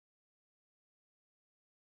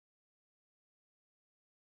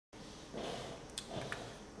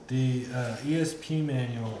The ESP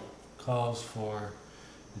manual calls for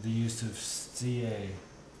the use of CA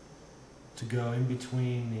to go in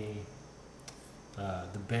between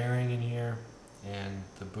the bearing in here and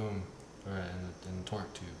the boom, or and the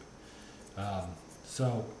torque tube.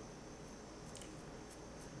 So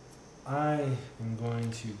I am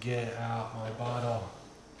going to get out my bottle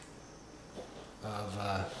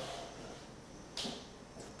of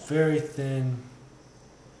very thin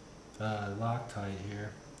Loctite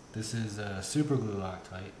here. This is super glue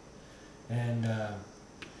Loctite, and what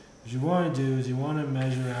you want to do is you want to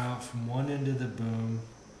measure out from one end of the boom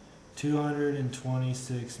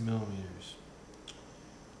 226 millimeters,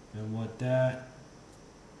 and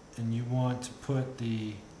you want to put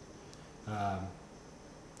the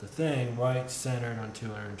thing right centered on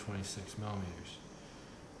 226 millimeters.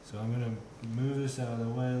 So I'm going to move this out of the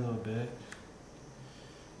way a little bit.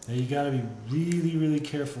 Now you got to be really, really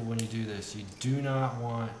careful when you do this. You do not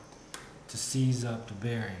want to seize up the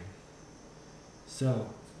bearing. So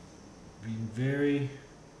be very,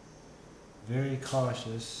 very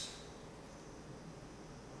cautious.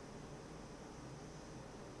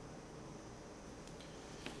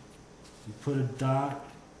 You put a dot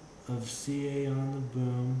of CA on the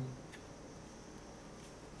boom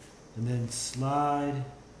and then slide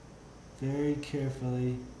very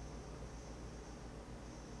carefully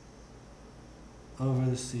over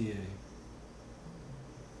the CA.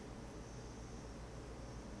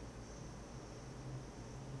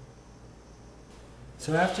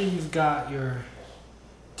 So after you've got your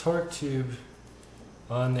torque tube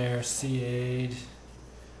on there CA'd,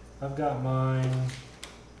 I've got mine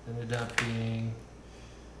ended up being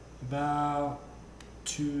about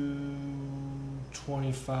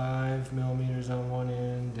 225 millimeters on one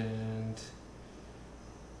end and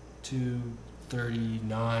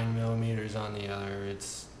 239 millimeters on the other.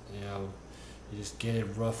 It's, you just get it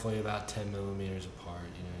roughly about 10 millimeters apart.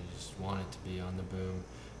 You just want it to be on the boom,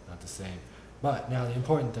 not the same. But now the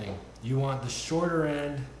important thing, you want the shorter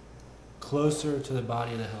end closer to the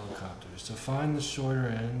body of the helicopter. So find the shorter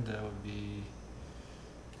end, that would be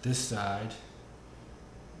this side.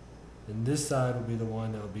 And this side will be the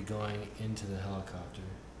one that will be going into the helicopter.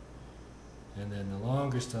 And then the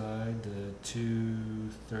longer side, the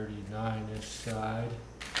 239-ish side,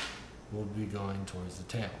 will be going towards the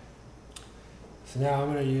tail. So now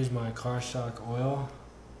I'm going to use my car shock oil,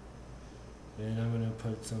 and I'm going to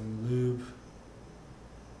put some lube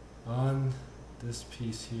on this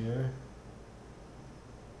piece here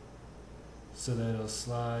so that it'll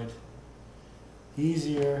slide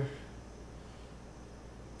easier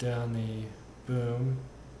down the boom.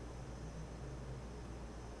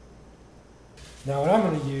 Now what I'm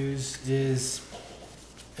going to use is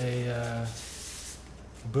a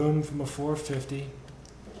boom from a 450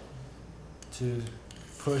 to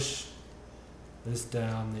push this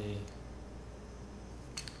down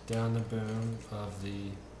the boom of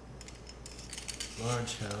the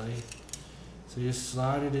large heli. So you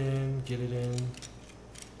slide it in, get it in.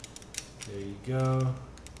 There you go.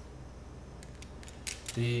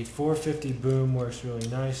 The 450 boom works really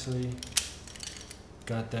nicely.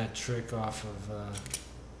 Got that trick off of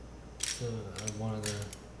one of the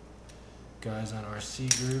guys on RC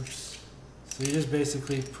groups. So you just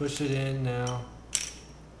basically push it in now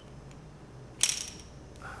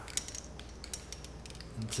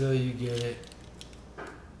until you get it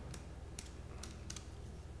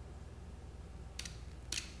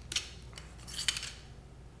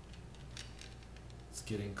it's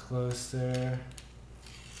getting close there.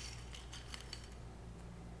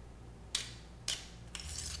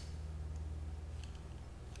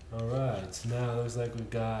 Alright, so now it looks like we've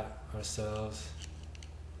got ourselves